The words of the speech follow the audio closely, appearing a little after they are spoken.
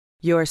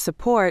Your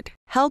support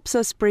helps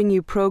us bring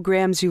you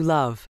programs you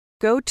love.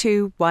 Go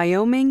to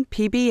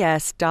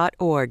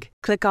wyomingpbs.org,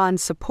 click on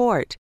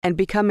Support, and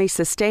become a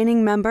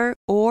sustaining member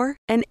or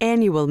an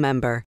annual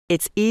member.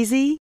 It's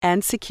easy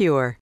and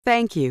secure.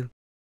 Thank you.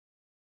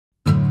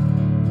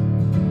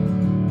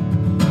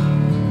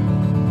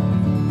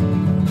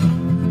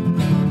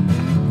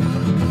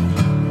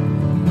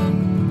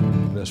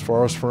 As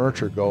far as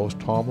furniture goes,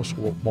 Thomas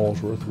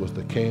Molesworth was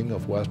the king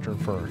of Western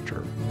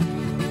furniture.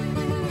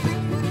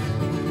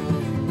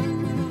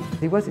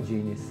 He was a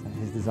genius.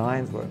 His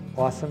designs were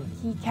awesome.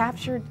 He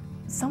captured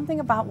something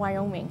about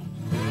Wyoming.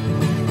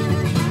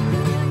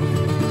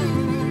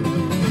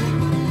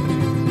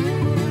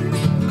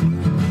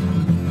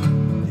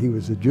 He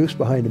was the juice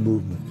behind the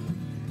movement.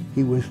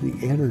 He was the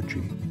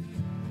energy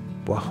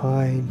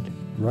behind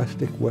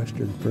rustic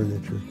Western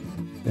furniture,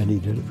 and he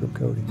did it from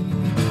Cody.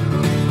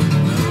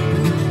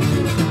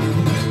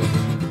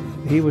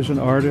 He was an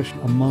artist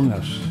among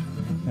us,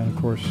 and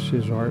of course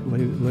his art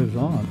lives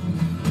on.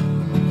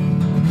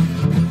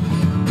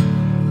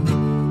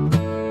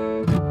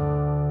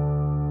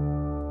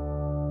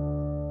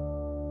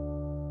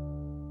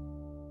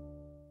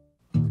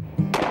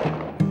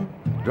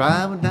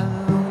 Driving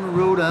down the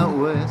road out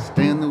west,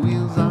 and the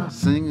wheels are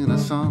singing a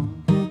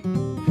song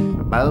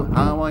about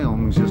how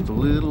Wyoming's just a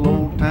little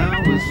old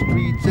town with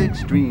streets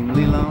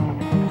extremely long.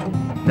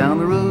 Down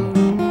the road,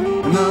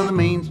 another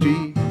main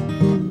street,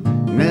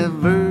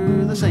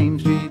 never the same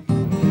street.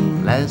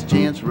 Last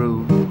chance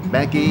road,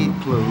 back gate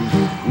closed,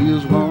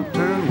 wheels won't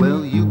turn.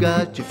 Well, you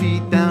got your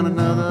feet down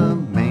another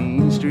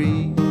main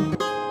street.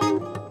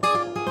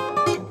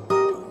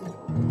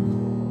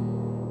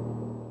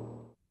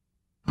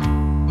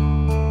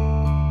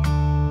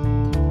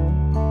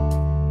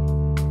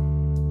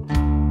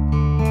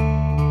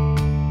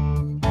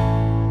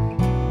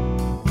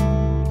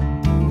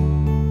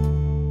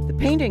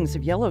 Paintings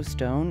of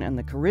Yellowstone and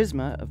the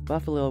charisma of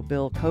Buffalo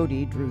Bill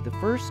Cody drew the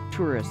first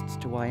tourists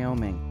to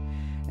Wyoming,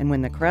 and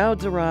when the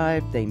crowds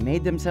arrived, they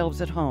made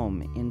themselves at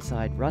home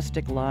inside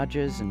rustic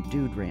lodges and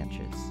dude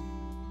ranches.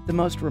 The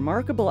most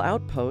remarkable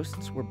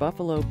outposts were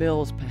Buffalo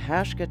Bill's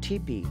Pahashka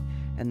Teepee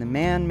and the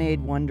man-made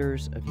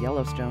wonders of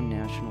Yellowstone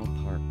National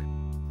Park.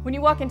 When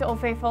you walk into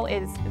Old Faithful,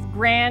 it's as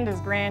grand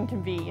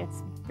can be.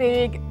 It's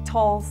big,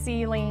 tall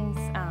ceilings,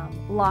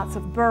 lots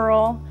of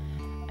burl,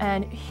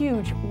 and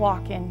huge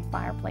walk-in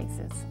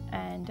fireplaces.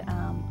 And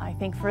I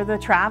think for the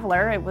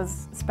traveler, it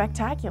was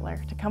spectacular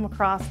to come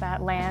across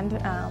that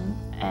land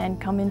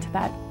and come into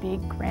that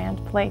big,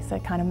 grand place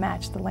that kind of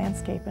matched the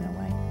landscape in a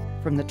way.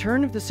 From the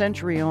turn of the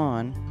century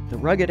on, the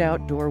rugged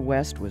outdoor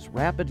West was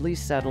rapidly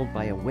settled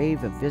by a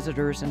wave of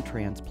visitors and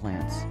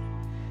transplants.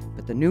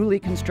 But the newly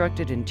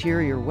constructed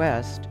interior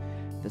West,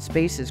 the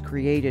spaces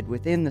created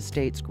within the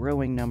state's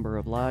growing number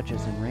of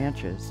lodges and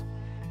ranches,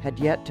 had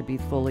yet to be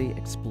fully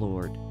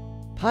explored.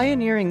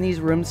 Pioneering these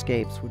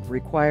roomscapes would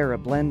require a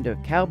blend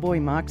of cowboy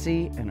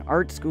moxie and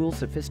art school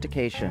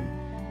sophistication,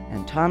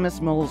 and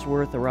Thomas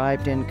Molesworth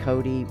arrived in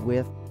Cody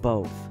with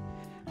both.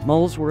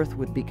 Molesworth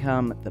would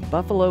become the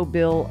Buffalo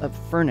Bill of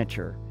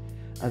furniture,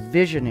 a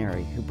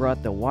visionary who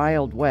brought the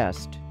Wild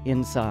West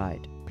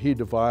inside. He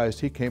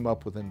came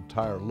up with an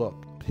entire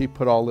look. He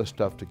put all this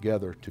stuff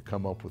together to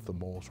come up with the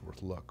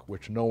Molesworth look,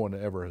 which no one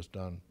ever has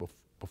done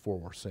before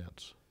or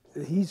since.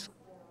 He's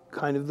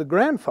kind of the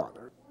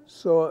grandfather.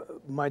 So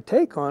my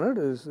take on it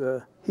is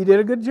he did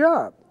a good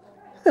job,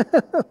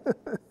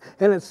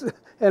 and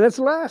it's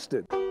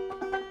lasted.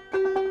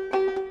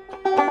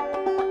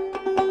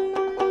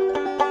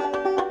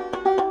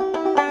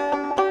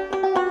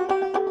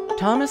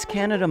 Thomas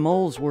Canada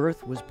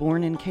Molesworth was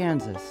born in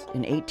Kansas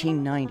in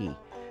 1890,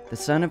 the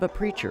son of a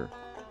preacher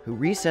who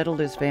resettled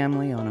his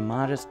family on a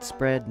modest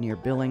spread near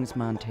Billings,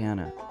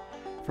 Montana.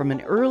 From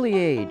an early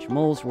age,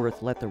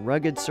 Molesworth let the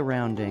rugged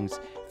surroundings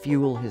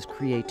fuel his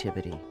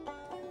creativity.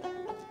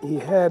 He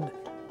had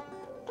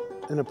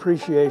an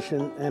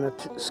appreciation and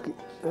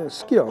a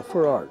skill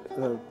for art,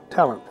 a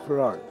talent for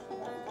art.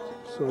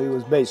 So he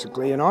was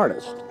basically an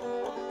artist.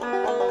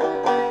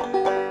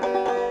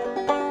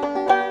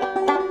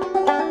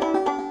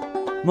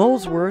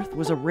 Molesworth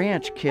was a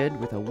ranch kid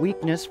with a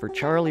weakness for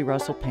Charlie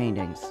Russell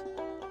paintings,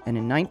 and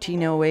in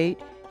 1908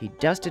 he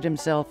dusted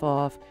himself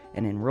off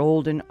and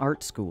enrolled in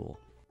art school.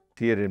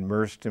 He had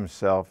immersed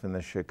himself in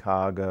the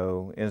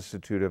Chicago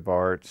Institute of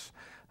Arts.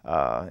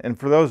 And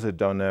for those that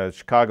don't know,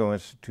 Chicago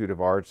Institute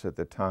of Arts at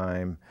the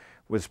time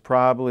was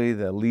probably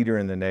the leader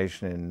in the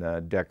nation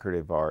in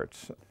decorative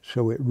arts.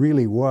 So it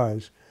really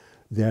was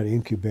that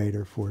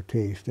incubator for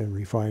taste and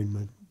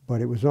refinement,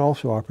 but it was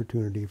also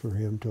opportunity for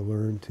him to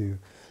learn to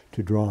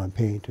draw and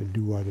paint and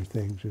do other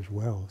things as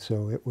well.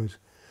 So it was,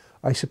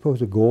 I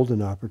suppose, a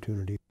golden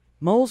opportunity.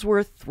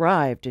 Molesworth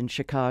thrived in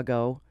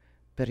Chicago,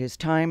 but his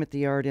time at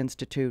the Art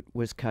Institute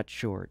was cut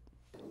short.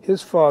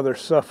 His father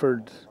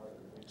suffered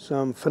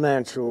some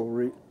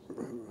financial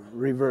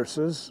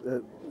reverses,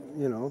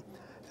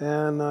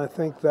 and I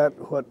think that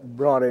what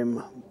brought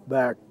him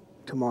back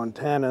to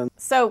Montana.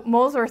 So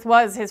Molesworth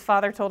his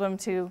father told him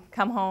to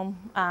come home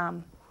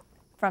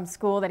from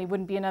school, that he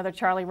wouldn't be another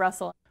Charlie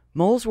Russell.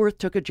 Molesworth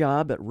took a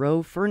job at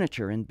Rowe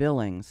Furniture in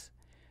Billings.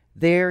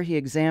 There he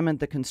examined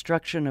the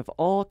construction of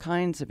all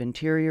kinds of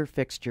interior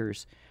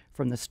fixtures,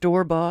 from the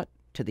store-bought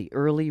to the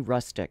early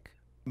rustic.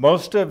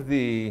 Most of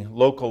the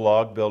local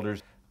log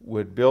builders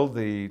would build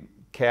the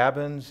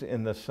cabins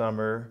in the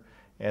summer,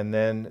 and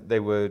then they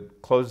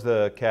would close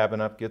the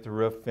cabin up, get the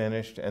roof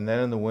finished, and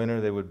then in the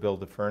winter they would build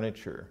the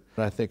furniture.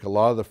 And I think a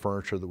lot of the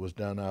furniture that was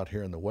done out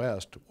here in the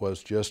West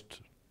was just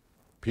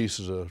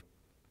pieces of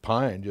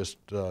pine just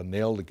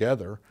nailed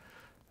together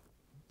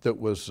that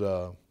was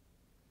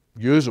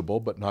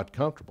usable but not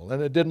comfortable,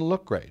 and it didn't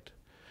look great.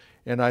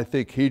 And I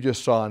think he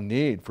just saw a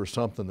need for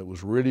something that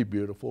was really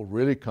beautiful,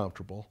 really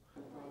comfortable.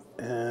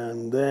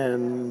 And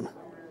then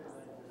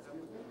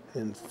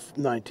in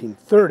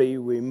 1930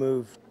 we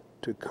moved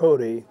to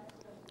Cody,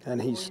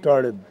 and he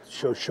started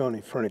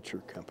Shoshone Furniture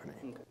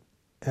Company.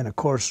 And of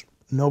course,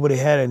 nobody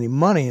had any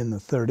money in the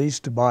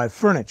 30s to buy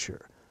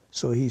furniture,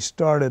 so he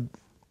started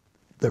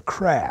the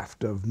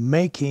craft of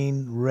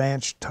making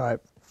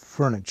ranch-type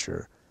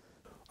furniture.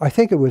 I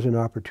think it was an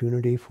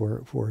opportunity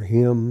for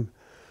him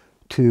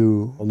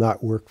to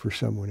not work for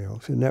someone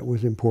else, and that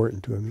was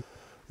important to him.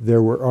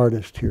 There were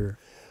artists here.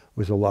 It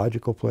was a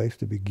logical place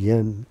to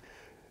begin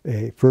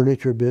a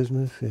furniture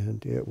business,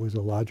 and it was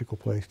a logical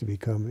place to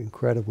become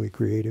incredibly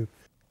creative.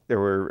 There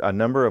were a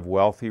number of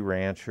wealthy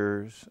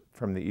ranchers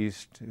from the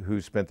East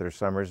who spent their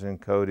summers in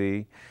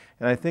Cody,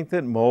 and I think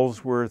that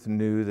Molesworth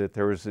knew that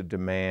there was a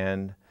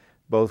demand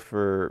both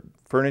for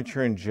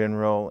furniture in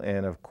general,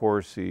 and of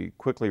course he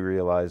quickly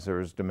realized there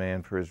was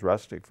demand for his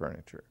rustic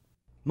furniture.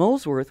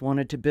 Molesworth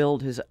wanted to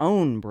build his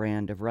own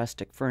brand of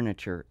rustic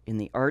furniture in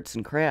the arts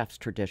and crafts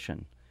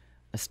tradition,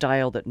 a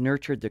style that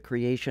nurtured the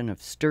creation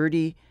of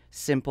sturdy,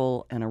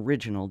 simple, and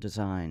original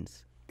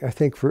designs. I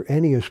think for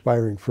any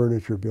aspiring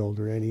furniture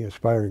builder, any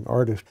aspiring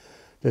artist,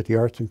 that the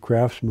arts and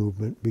crafts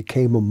movement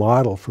became a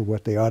model for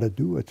what they ought to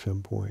do at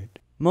some point.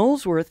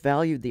 Molesworth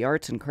valued the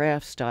arts and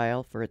crafts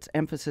style for its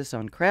emphasis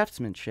on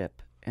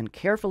craftsmanship and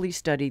carefully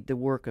studied the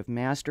work of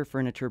master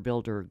furniture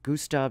builder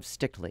Gustav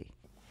Stickley.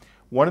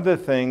 One of the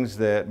things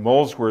that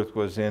Molesworth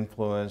was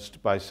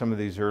influenced by some of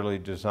these early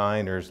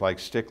designers like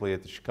Stickley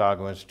at the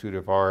Chicago Institute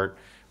of Art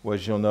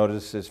was, you'll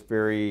notice, this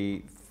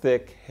very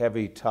thick,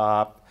 heavy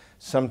top.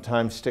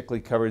 Sometimes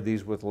Stickley covered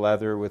these with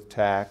leather, with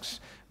tacks.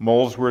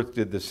 Molesworth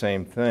did the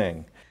same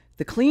thing.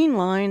 The clean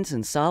lines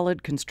and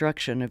solid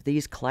construction of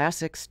these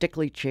classic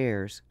Stickley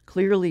chairs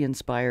clearly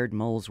inspired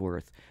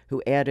Molesworth,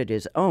 who added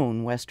his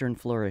own Western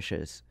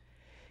flourishes.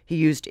 He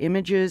used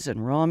images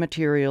and raw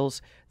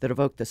materials that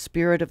evoked the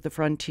spirit of the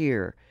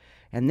frontier,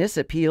 and this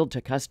appealed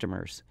to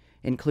customers,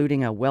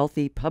 including a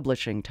wealthy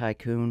publishing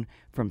tycoon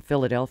from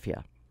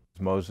Philadelphia.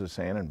 Moses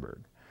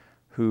Annenberg,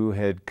 who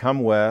had come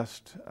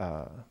west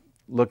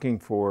looking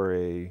for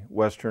a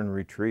Western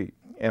retreat.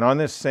 And on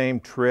this same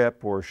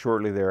trip, or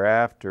shortly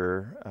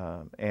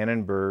thereafter,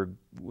 Annenberg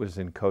was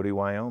in Cody,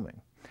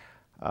 Wyoming.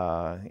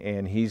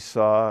 And he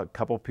saw a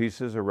couple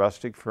pieces of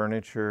rustic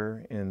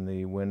furniture in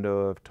the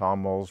window of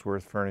Tom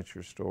Molesworth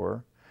Furniture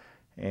Store,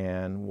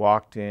 and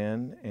walked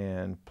in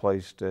and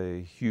placed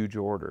a huge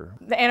order.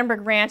 The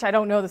Annenberg Ranch, I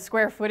don't know the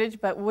square footage,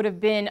 but would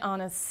have been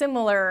on a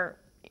similar,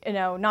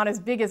 not as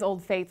big as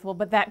Old Faithful,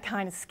 but that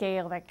kind of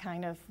scale, that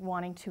kind of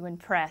wanting to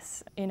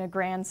impress in a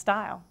grand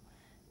style.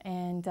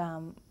 And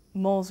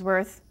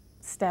Molesworth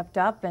stepped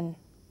up and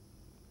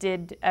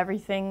did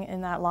everything in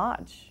that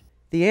lodge.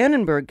 The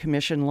Annenberg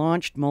Commission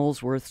launched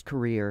Molesworth's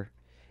career.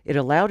 It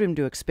allowed him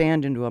to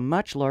expand into a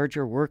much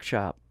larger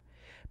workshop.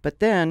 But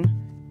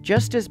then,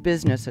 just as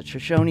business at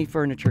Shoshone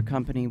Furniture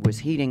Company was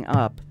heating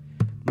up,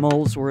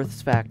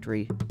 Molesworth's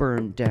factory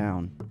burned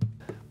down.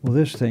 Well,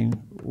 this thing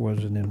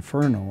was an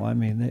inferno. I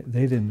mean,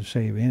 they didn't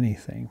save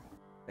anything.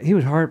 He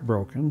was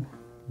heartbroken,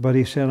 but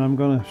he said, I'm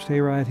going to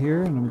stay right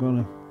here and I'm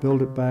going to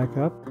build it back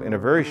up. In a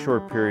very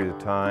short period of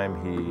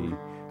time,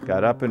 he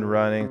got up and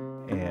running,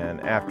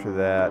 and after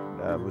that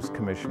was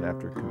commission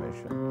after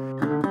commission.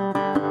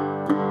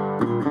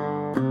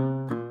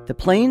 The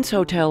Plains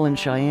Hotel in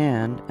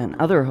Cheyenne and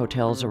other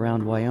hotels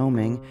around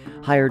Wyoming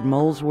hired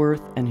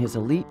Molesworth and his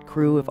elite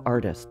crew of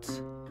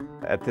artists.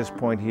 At this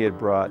point, he had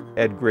brought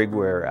Ed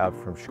Grigware out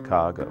from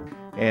Chicago.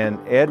 And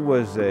Ed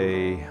was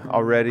a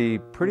already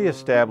pretty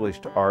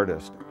established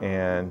artist.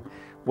 And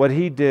what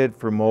he did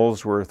for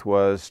Molesworth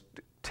was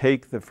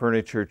take the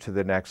furniture to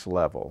the next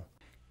level.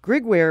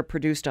 Grigware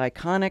produced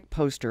iconic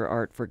poster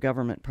art for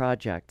government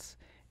projects.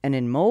 And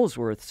in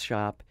Molesworth's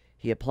shop,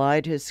 he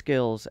applied his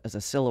skills as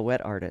a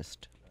silhouette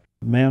artist.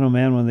 Man, oh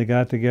man, when they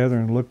got together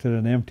and looked at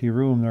an empty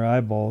room, their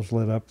eyeballs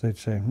lit up. They'd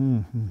say,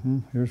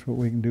 here's what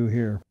we can do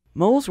here.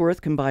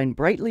 Molesworth combined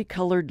brightly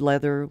colored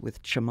leather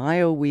with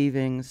Chamayo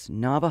weavings,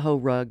 Navajo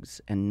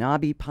rugs, and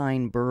knobby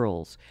pine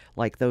burls,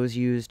 like those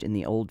used in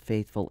the Old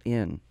Faithful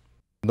Inn.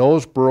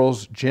 Those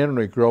burls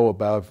generally grow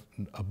above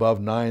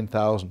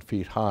 9,000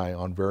 feet high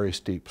on very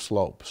steep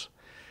slopes.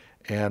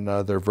 And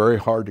they're very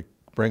hard to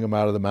bring them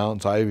out of the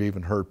mountains. I've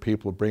even heard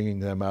people bringing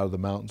them out of the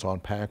mountains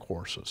on pack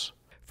horses.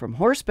 From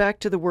horseback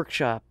to the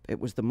workshop, it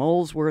was the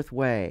Molesworth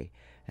way,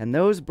 and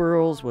those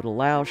burls would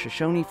allow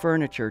Shoshone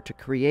Furniture to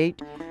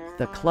create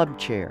the club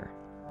chair.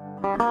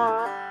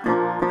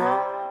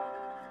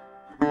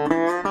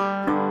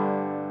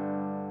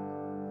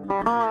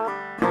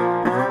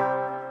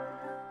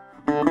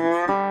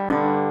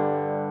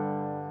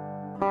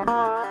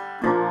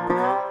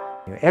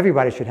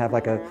 Everybody should have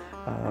like a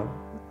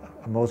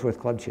Molesworth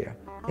club chair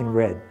in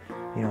red.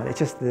 You know, it's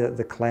just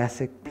the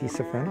classic piece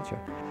of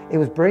furniture. It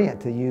was brilliant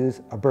to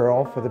use a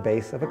burl for the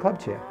base of a club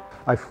chair.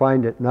 I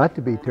find it not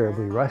to be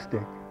terribly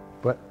rustic,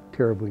 but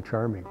terribly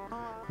charming,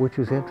 which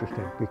is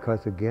interesting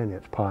because, again,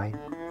 it's pine,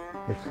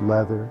 it's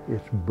leather,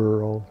 it's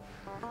burl,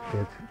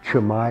 it's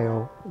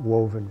chamayo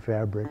woven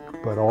fabric,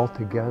 but all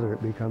together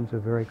it becomes a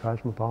very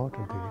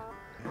cosmopolitan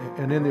piece.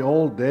 And in the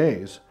old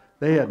days,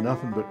 they had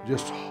nothing but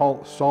just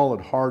solid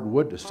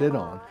hardwood to sit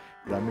on.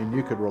 I mean,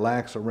 you could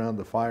relax around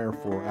the fire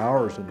for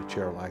hours in a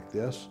chair like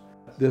this.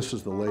 This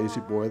is the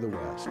lazy boy of the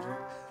West.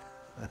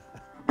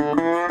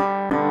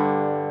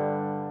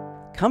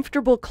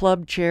 Comfortable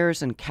club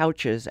chairs and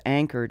couches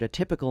anchored a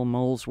typical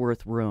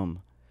Molesworth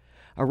room.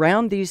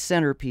 Around these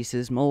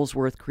centerpieces,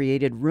 Molesworth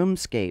created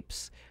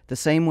roomscapes, the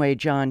same way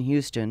John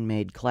Huston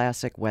made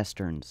classic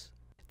westerns.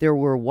 There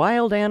were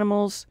wild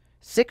animals,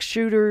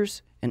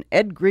 six-shooters, and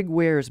Ed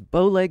Grigware's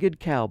bow-legged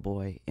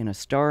cowboy in a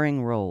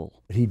starring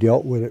role. He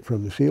dealt with it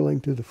from the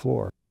ceiling to the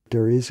floor.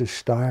 There is a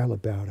style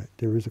about it.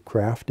 There is a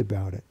craft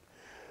about it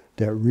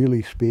that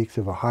really speaks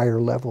of a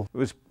higher level. It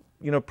was,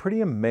 pretty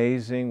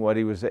amazing what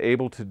he was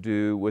able to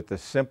do with a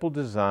simple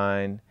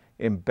design,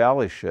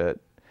 embellish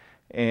it,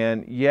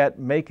 and yet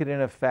make it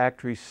in a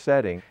factory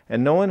setting.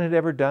 And no one had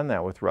ever done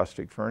that with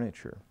rustic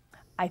furniture.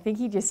 I think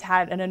he just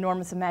had an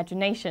enormous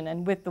imagination,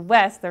 and with the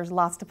West, there's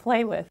lots to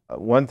play with.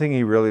 One thing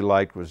he really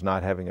liked was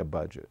not having a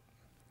budget.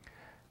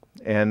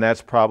 And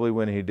that's probably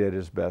when he did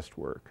his best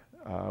work,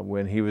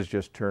 when he was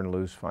just turned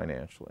loose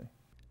financially.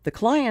 The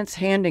clients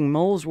handing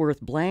Molesworth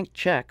blank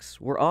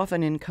checks were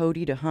often in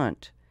Cody to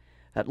hunt.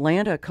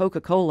 Atlanta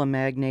Coca-Cola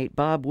magnate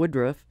Bob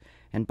Woodruff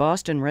and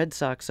Boston Red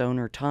Sox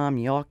owner Tom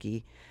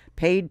Yawkey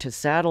paid to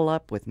saddle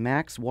up with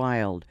Max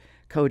Wild,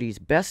 Cody's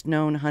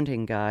best-known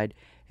hunting guide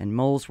and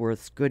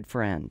Molesworth's good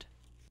friend.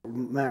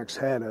 Max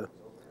had a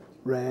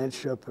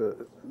ranch up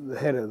the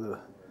head of the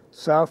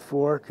South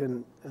Fork,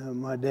 and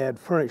my dad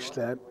furnished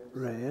that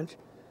ranch,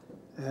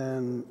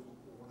 and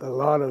a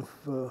lot of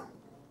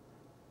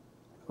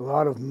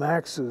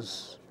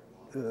Max's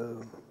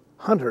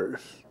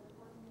hunters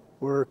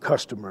were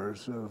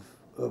customers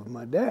of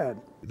my dad.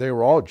 They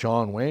were all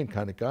John Wayne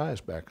kind of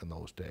guys back in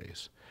those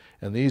days.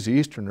 And these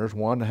Easterners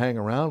wanted to hang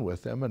around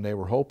with them, and they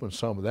were hoping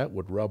some of that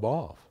would rub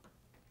off.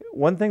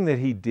 One thing that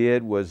he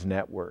did was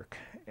network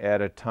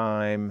at a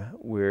time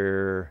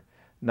where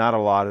not a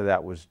lot of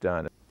that was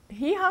done.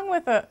 He hung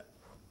with a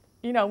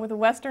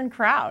Western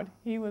crowd.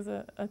 He was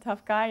a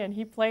tough guy, and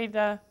he played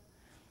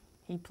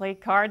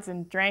cards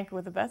and drank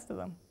with the best of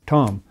them.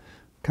 Tom,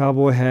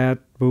 cowboy hat,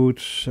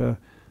 boots,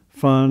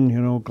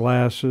 fun,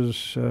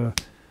 glasses.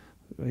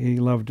 He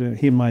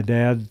and my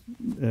dad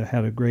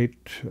had a great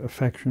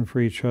affection for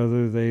each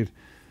other. They'd,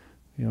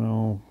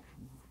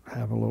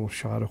 have a little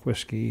shot of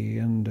whiskey,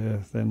 and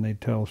then they'd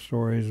tell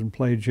stories and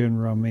play gin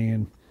rummy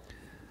and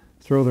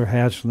throw their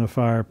hats in the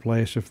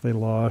fireplace if they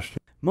lost.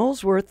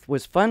 Molesworth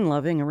was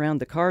fun-loving around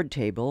the card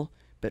table,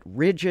 but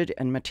rigid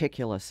and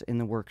meticulous in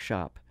the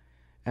workshop.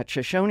 At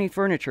Shoshone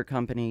Furniture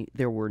Company,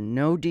 there were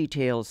no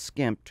details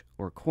skimped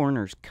or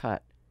corners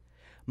cut.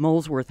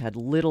 Molesworth had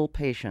little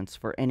patience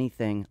for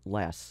anything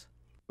less.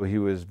 He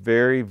was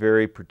very,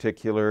 very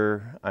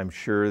particular. I'm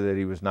sure that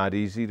he was not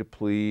easy to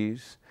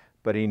please,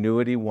 but he knew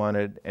what he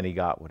wanted, and he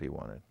got what he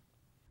wanted.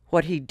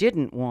 What he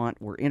didn't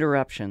want were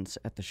interruptions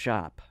at the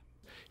shop.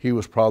 He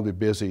was probably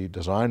busy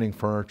designing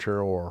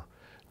furniture or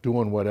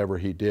doing whatever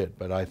he did,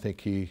 but I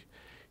think he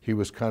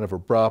was kind of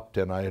abrupt,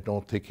 and I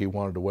don't think he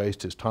wanted to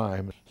waste his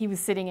time. He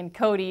was sitting in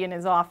Cody in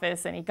his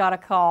office, and he got a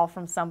call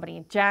from somebody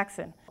in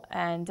Jackson,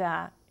 and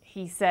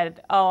he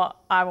said, "Oh,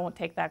 I won't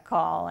take that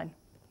call," and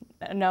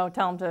 "No,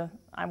 tell him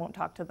I won't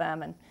talk to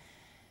them."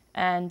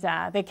 And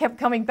they kept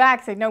coming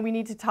back, saying, "No, we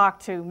need to talk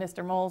to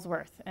Mr.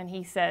 Molesworth." And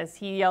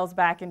he yells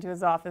back into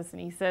his office, and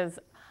he says,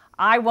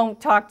 "I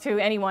won't talk to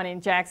anyone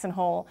in Jackson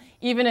Hole,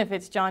 even if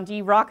it's John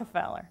D.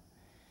 Rockefeller."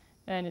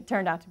 And it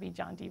turned out to be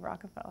John D.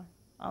 Rockefeller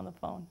on the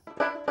phone.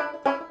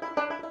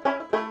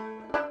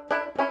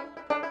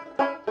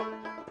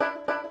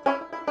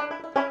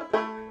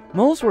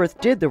 Molesworth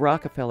did the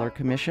Rockefeller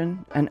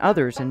Commission and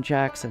others in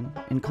Jackson,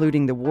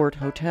 including the Wart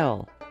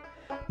Hotel.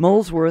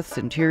 Molesworth's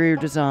interior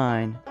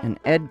design and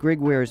Ed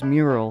Grigware's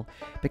mural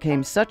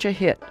became such a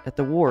hit at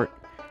the Wart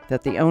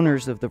that the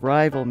owners of the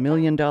rival $1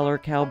 Million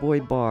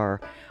Cowboy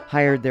Bar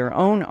hired their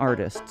own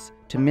artists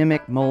to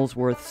mimic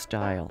Molesworth's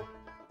style.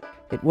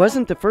 It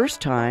wasn't the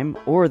first time,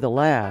 or the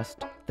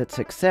last, that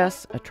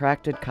success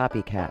attracted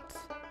copycats.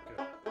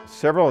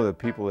 Several of the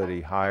people that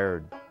he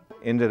hired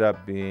ended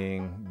up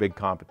being big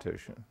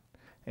competition.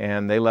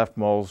 And they left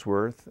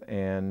Molesworth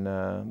and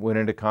went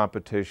into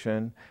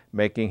competition,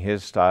 making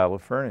his style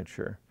of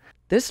furniture.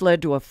 This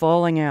led to a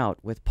falling out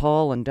with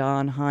Paul and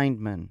Don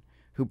Hindman,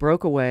 who who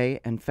broke away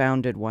and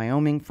founded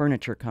Wyoming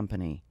Furniture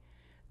Company.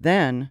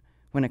 Then,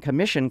 when a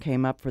commission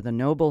came up for the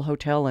Noble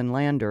Hotel in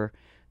Lander,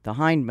 the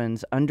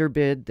Hindmans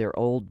underbid their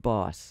old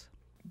boss.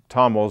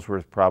 Tom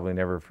Molesworth probably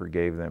never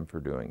forgave them for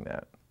doing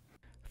that.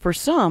 For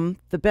some,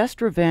 the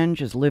best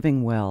revenge is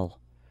living well.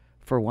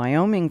 For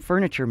Wyoming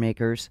furniture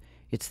makers,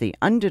 it's the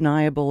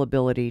undeniable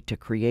ability to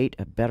create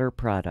a better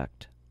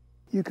product.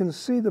 You can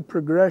see the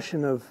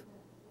progression of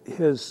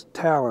his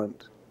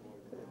talent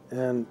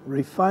and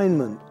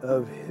refinement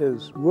of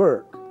his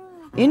work.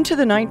 Into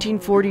the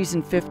 1940s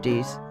and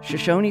 50s,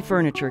 Shoshone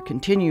Furniture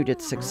continued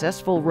its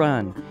successful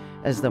run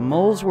as the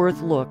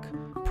Molesworth look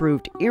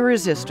proved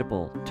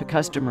irresistible to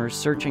customers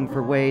searching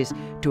for ways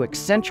to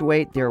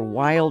accentuate their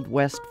Wild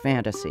West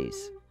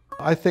fantasies.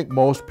 I think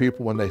most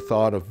people, when they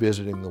thought of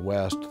visiting the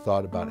West,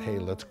 thought about, hey,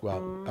 let's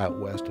go out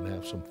west and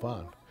have some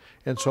fun.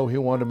 And so he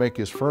wanted to make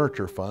his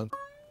furniture fun.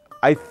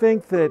 I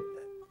think that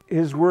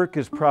his work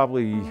is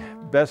probably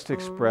best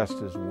expressed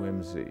as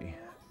whimsy.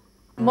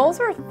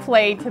 Molesworth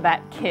played to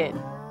that kid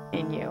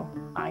in you,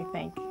 I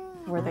think.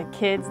 Were the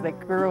kids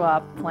that grew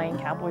up playing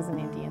cowboys and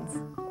Indians.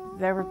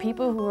 There were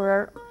people who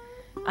were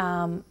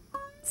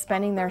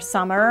spending their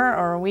summer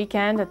or a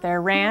weekend at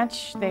their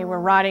ranch. They were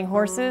riding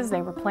horses,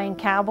 they were playing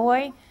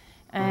cowboy,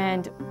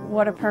 and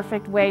what a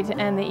perfect way to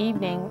end the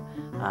evening,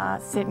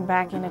 sitting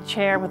back in a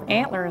chair with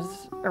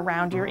antlers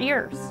around your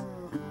ears.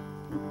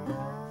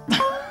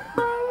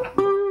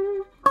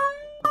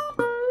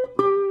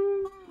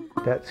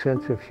 That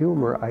sense of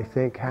humor, I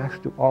think, has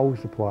to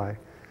always apply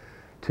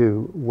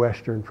to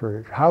Western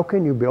furniture. How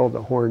can you build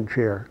a horn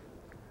chair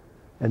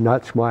and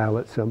not smile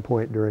at some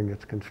point during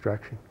its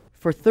construction?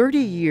 For 30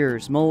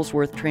 years,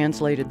 Molesworth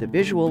translated the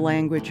visual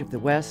language of the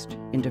West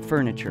into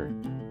furniture.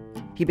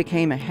 He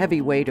became a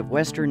heavyweight of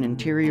Western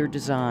interior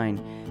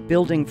design,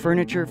 building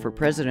furniture for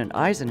President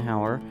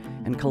Eisenhower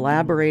and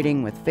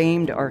collaborating with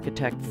famed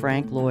architect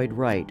Frank Lloyd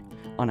Wright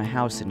on a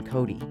house in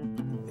Cody.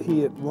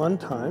 He at one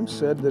time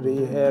said that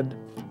he had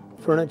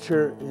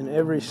furniture in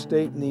every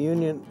state in the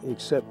Union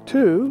except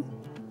 2,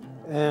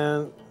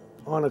 and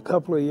on a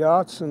couple of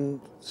yachts and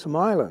some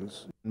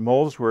islands.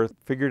 Molesworth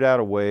figured out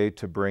a way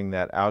to bring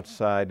that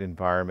outside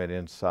environment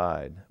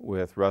inside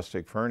with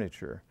rustic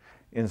furniture.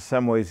 In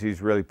some ways,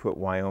 he's really put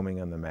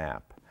Wyoming on the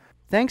map.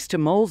 Thanks to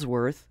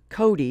Molesworth,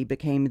 Cody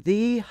became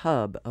the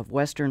hub of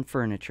Western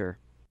furniture.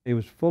 He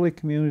was fully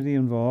community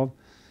involved,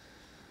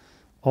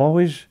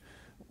 always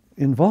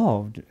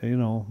involved,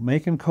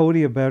 making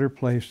Cody a better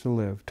place to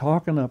live,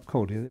 talking up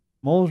Cody.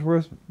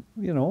 Molesworth,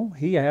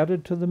 he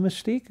added to the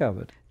mystique of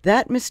it.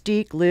 That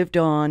mystique lived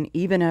on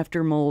even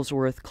after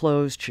Molesworth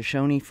closed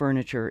Shoshone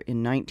Furniture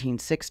in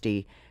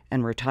 1960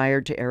 and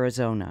retired to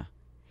Arizona.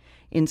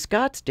 In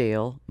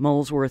Scottsdale,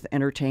 Molesworth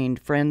entertained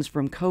friends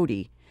from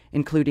Cody,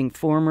 including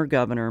former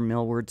Governor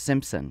Millward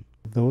Simpson.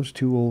 Those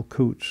two old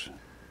coots,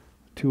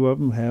 2 of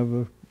them have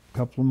a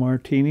couple of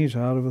martinis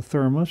out of a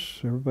thermos.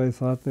 Everybody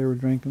thought they were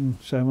drinking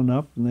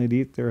 7-Up, and they'd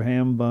eat their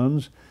ham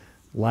buns,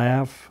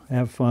 laugh,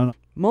 have fun.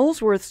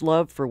 Molesworth's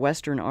love for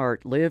Western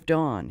art lived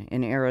on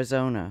in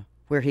Arizona,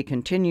 where he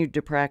continued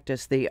to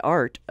practice the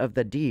art of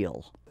the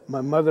deal.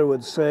 My mother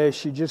would say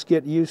she'd just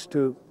get used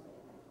to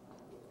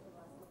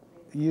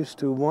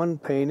one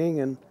painting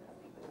and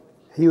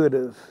he would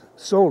have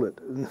sold it,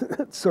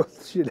 so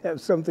she'd have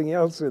something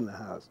else in the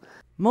house.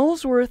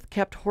 Molesworth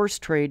kept horse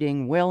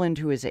trading well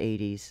into his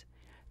 80s.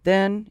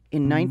 Then,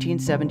 in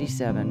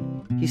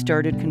 1977, he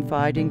started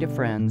confiding to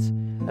friends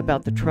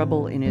about the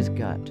trouble in his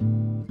gut.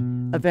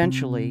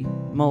 Eventually,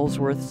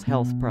 Molesworth's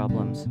health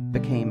problems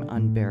became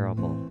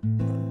unbearable.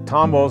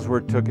 Tom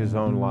Molesworth took his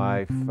own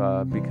life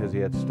because he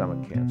had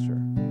stomach cancer.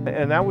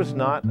 And that was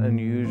not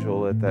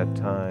unusual at that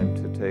time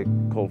to take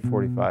Colt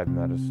 45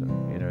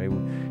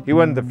 medicine. He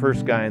wasn't the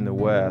first guy in the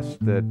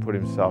West that put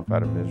himself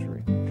out of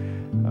misery.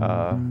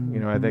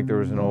 I think there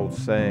was an old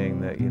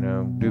saying that,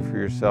 do for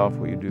yourself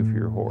what you do for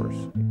your horse.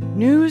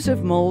 News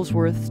of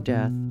Molesworth's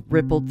death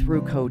rippled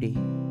through Cody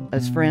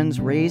as friends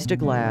raised a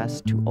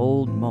glass to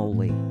old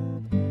Moley.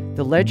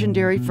 The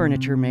legendary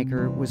furniture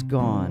maker was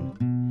gone,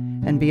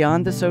 and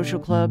beyond the social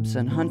clubs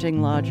and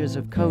hunting lodges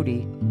of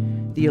Cody,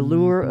 the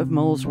allure of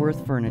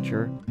Molesworth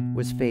furniture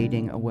was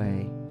fading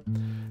away.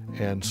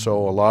 And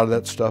so a lot of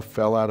that stuff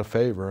fell out of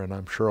favor, and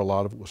I'm sure a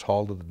lot of it was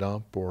hauled to the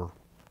dump or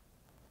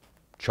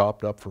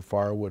chopped up for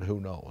firewood, who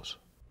knows.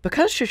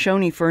 Because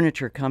Shoshone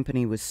Furniture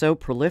Company was so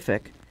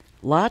prolific,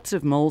 lots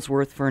of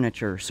Molesworth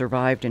furniture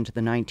survived into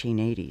the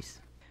 1980s.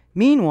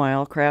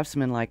 Meanwhile,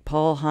 craftsmen like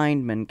Paul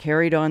Hindman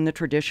carried on the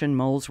tradition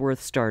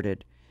Molesworth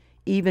started,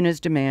 even as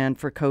demand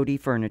for Cody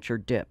furniture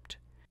dipped.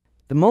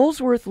 The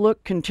Molesworth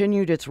look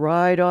continued its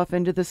ride off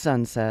into the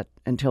sunset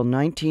until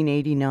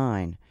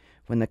 1989,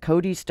 when the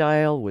Cody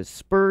style was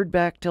spurred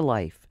back to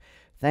life,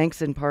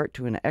 thanks in part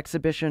to an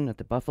exhibition at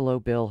the Buffalo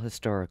Bill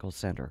Historical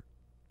Center.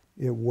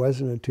 It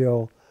wasn't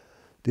until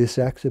this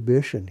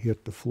exhibition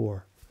hit the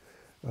floor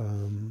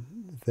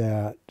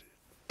that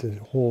the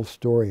whole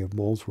story of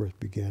Molesworth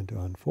began to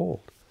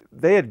unfold.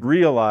 They had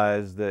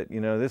realized that,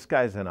 this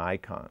guy's an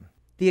icon.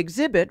 The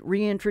exhibit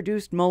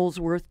reintroduced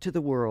Molesworth to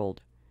the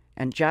world,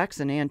 and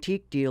Jackson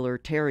antique dealer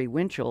Terry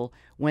Winchell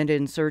went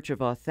in search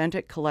of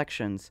authentic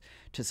collections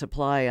to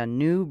supply a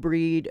new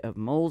breed of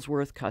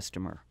Molesworth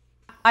customer.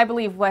 I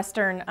believe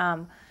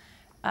Western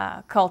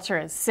culture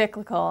is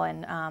cyclical,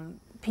 and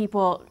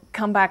people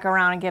come back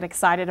around and get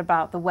excited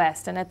about the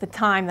West. And at the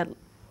time that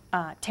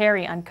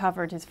Terry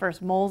uncovered his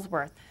first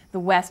Molesworth, the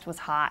West was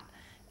hot.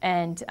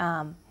 And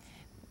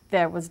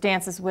there was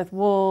Dances with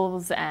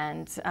Wolves,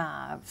 and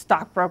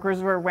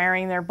stockbrokers were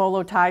wearing their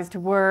bolo ties to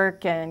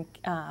work, and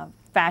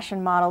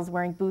fashion models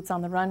wearing boots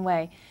on the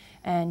runway.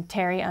 And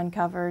Terry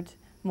uncovered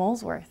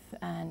Molesworth,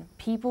 and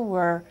people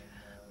were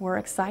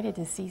excited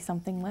to see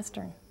something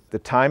Western. The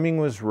timing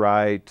was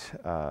right.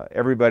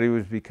 Everybody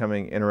was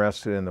becoming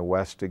interested in the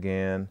West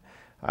again.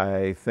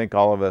 I think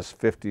all of us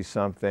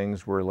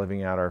 50-somethings were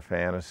living out our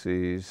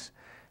fantasies,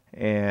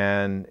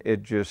 and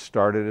it just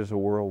started as a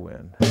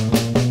whirlwind.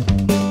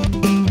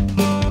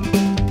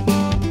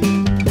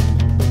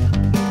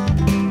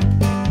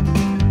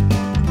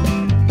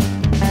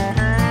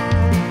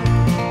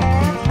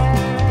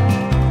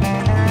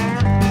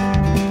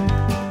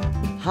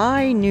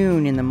 High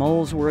noon in the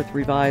Molesworth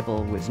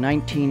revival was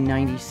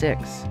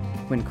 1996,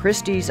 when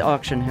Christie's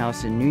auction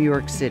house in New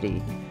York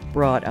City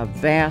brought a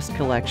vast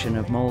collection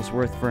of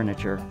Molesworth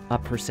furniture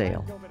up for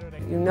sale.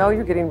 You know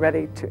you're getting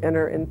ready to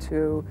enter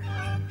into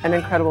an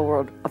incredible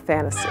world of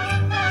fantasy.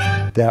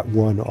 That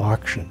one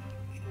auction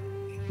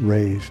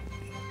raised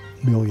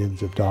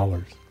millions of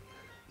dollars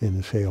in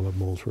the sale of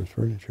Molesworth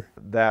furniture.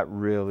 That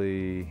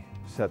really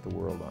set the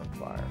world on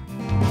fire.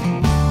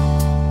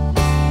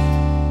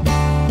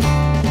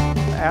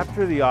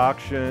 After the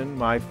auction,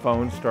 my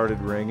phone started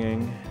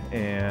ringing,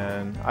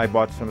 and I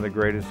bought some of the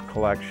greatest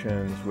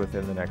collections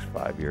within the next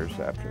 5 years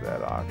after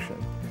that auction.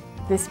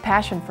 This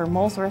passion for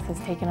Molesworth has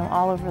taken him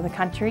all over the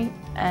country,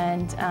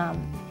 and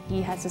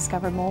he has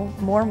discovered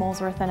more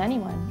Molesworth than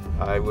anyone.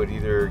 I would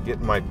either get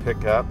in my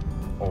pickup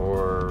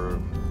or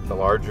the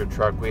larger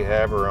truck we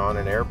have, or on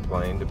an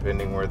airplane,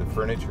 depending where the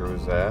furniture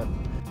was at.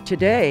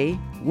 Today,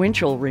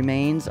 Winchell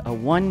remains a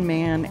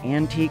one-man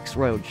antiques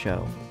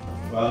roadshow.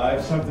 Well, I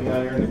have something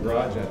out here in the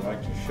garage I'd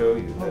like to show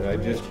you that I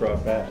just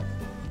brought back.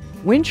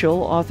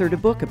 Winchell authored a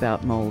book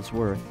about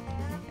Molesworth,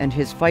 and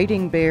his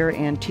Fighting Bear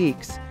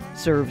Antiques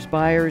serves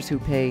buyers who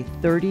pay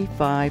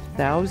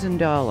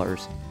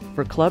 $35,000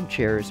 for club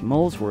chairs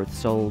Molesworth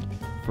sold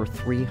for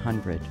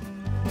 $300.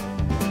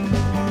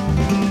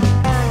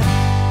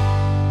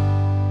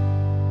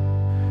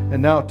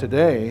 And now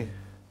today,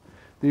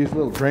 these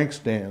little drink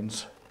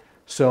stands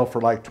sell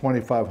for like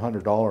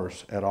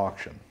 $2,500 at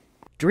auction.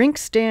 Drink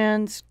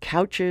stands,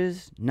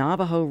 couches,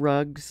 Navajo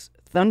rugs,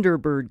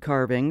 Thunderbird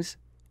carvings,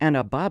 and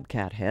a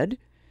bobcat head.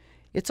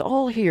 It's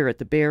all here at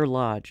the Bear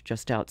Lodge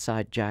just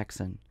outside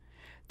Jackson.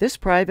 This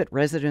private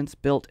residence,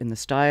 built in the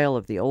style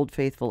of the Old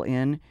Faithful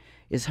Inn,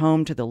 is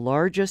home to the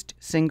largest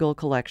single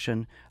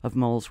collection of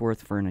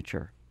Molesworth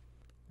furniture.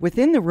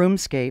 Within the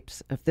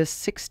roomscapes of this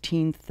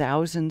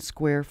 16,000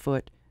 square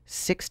foot,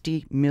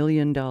 $60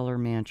 million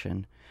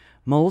mansion,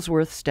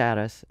 Molesworth's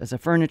status as a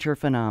furniture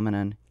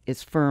phenomenon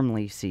is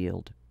firmly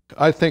sealed.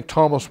 I think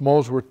Thomas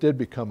Molesworth did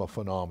become a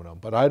phenomenon,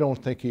 but I don't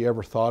think he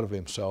ever thought of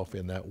himself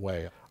in that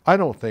way. I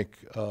don't think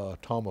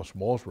Thomas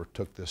Molesworth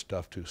took this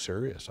stuff too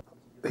serious.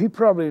 He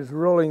probably is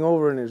rolling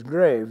over in his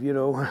grave, you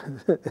know,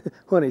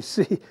 when he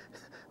see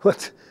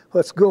what's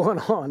going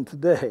on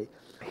today.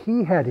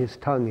 He had his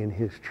tongue in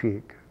his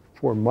cheek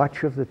for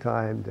much of the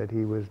time that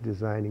he was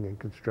designing and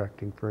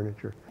constructing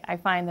furniture. I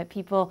find that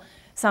people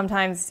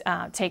sometimes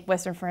take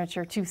Western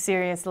furniture too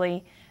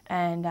seriously,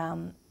 and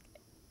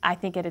I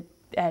think at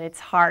its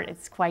heart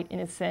it's quite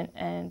innocent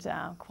and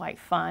quite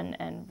fun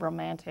and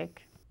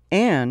romantic.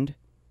 And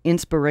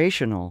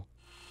inspirational,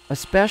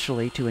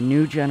 especially to a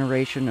new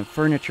generation of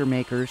furniture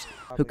makers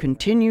who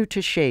continue to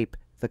shape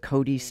the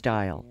Cody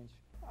style.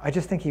 I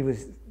just think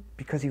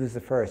because he was the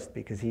first,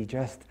 because he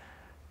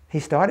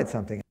started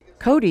something.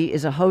 Cody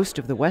is a host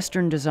of the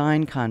Western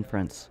Design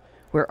Conference,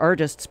 where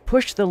artists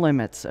push the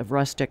limits of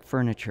rustic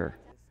furniture.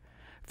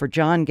 For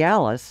John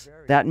Gallus,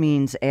 that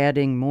means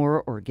adding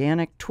more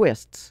organic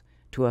twists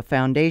to a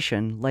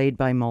foundation laid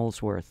by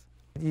Molesworth.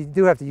 You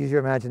do have to use your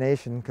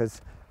imagination,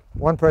 because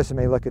one person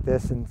may look at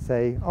this and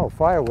say, oh,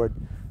 firewood,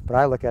 but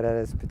I look at it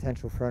as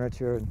potential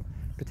furniture and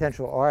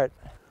potential art.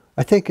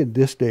 I think in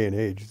this day and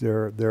age,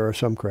 there are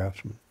some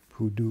craftsmen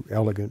who do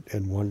elegant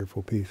and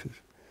wonderful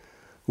pieces,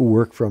 who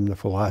work from the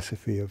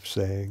philosophy of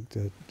saying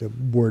that the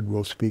word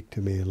will speak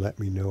to me and let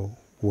me know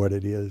what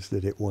it is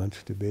that it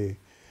wants to be.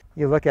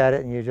 You look at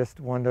it and you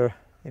just wonder,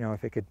 you know,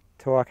 if it could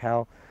talk,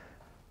 how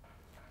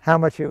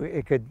much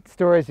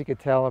stories it could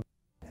tell.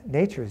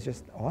 Nature is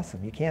just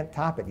awesome. You can't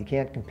top it. You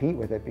can't compete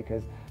with it,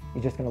 because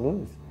you're just going to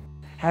lose.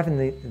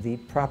 Having the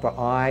proper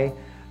eye,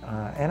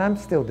 and I'm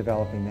still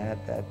developing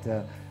that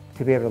to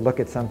be able to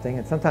look at something,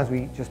 and sometimes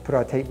we just put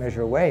our tape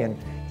measure away, and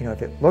you know,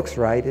 if it looks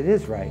right, it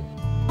is right.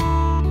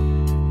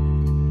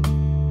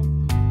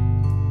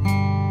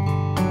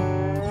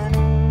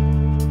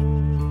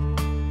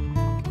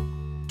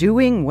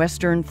 Doing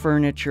Western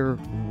furniture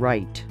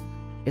right.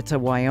 It's a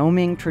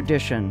Wyoming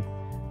tradition,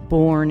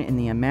 born in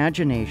the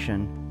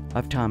imagination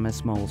of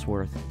Thomas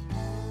Molesworth.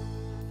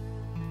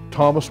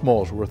 Thomas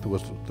Molesworth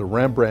was the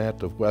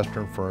Rembrandt of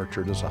Western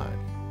furniture design.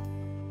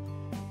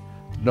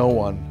 No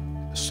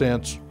one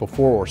since,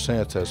 before or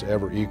since, has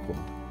ever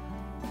equaled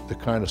the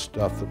kind of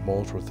stuff that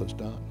Molesworth has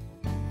done.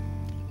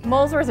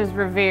 Molesworth is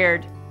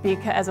revered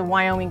as a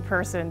Wyoming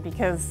person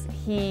because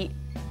he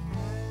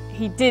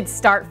did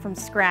start from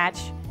scratch.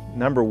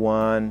 Number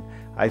one,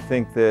 I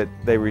think that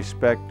they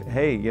respect,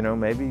 hey,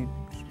 maybe,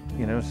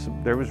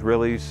 there was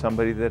really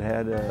somebody that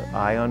had an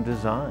eye on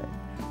design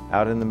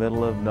out in the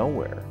middle of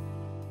nowhere.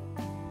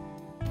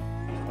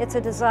 It's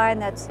a design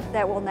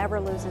that will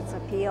never lose its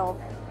appeal,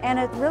 and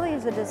it really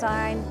is a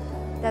design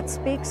that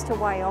speaks to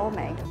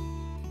Wyoming.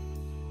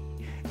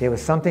 There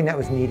was something that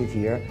was needed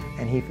here,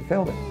 and he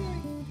fulfilled it.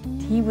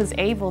 He was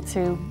able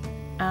to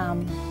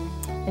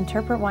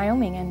interpret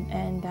Wyoming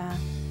and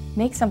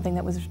make something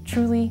that was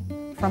truly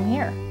from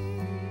here.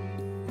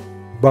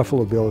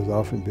 Buffalo Bill has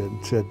often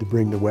been said to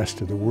bring the West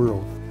to the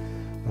world.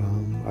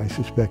 I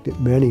suspect at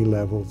many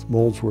levels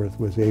Molesworth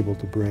was able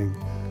to bring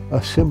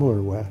a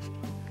similar West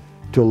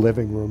to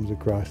living rooms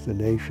across the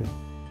nation.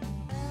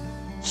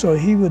 So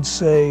he would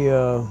say,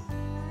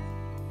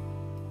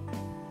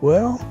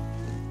 well,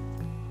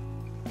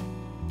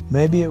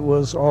 maybe it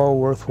was all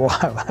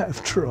worthwhile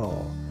after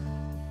all.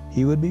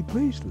 He would be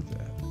pleased with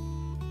that.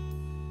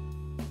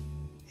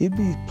 He'd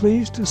be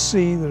pleased to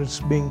see that it's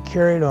being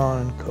carried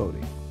on in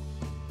Cody.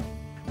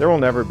 There will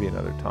never be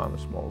another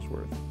Thomas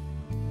Molesworth.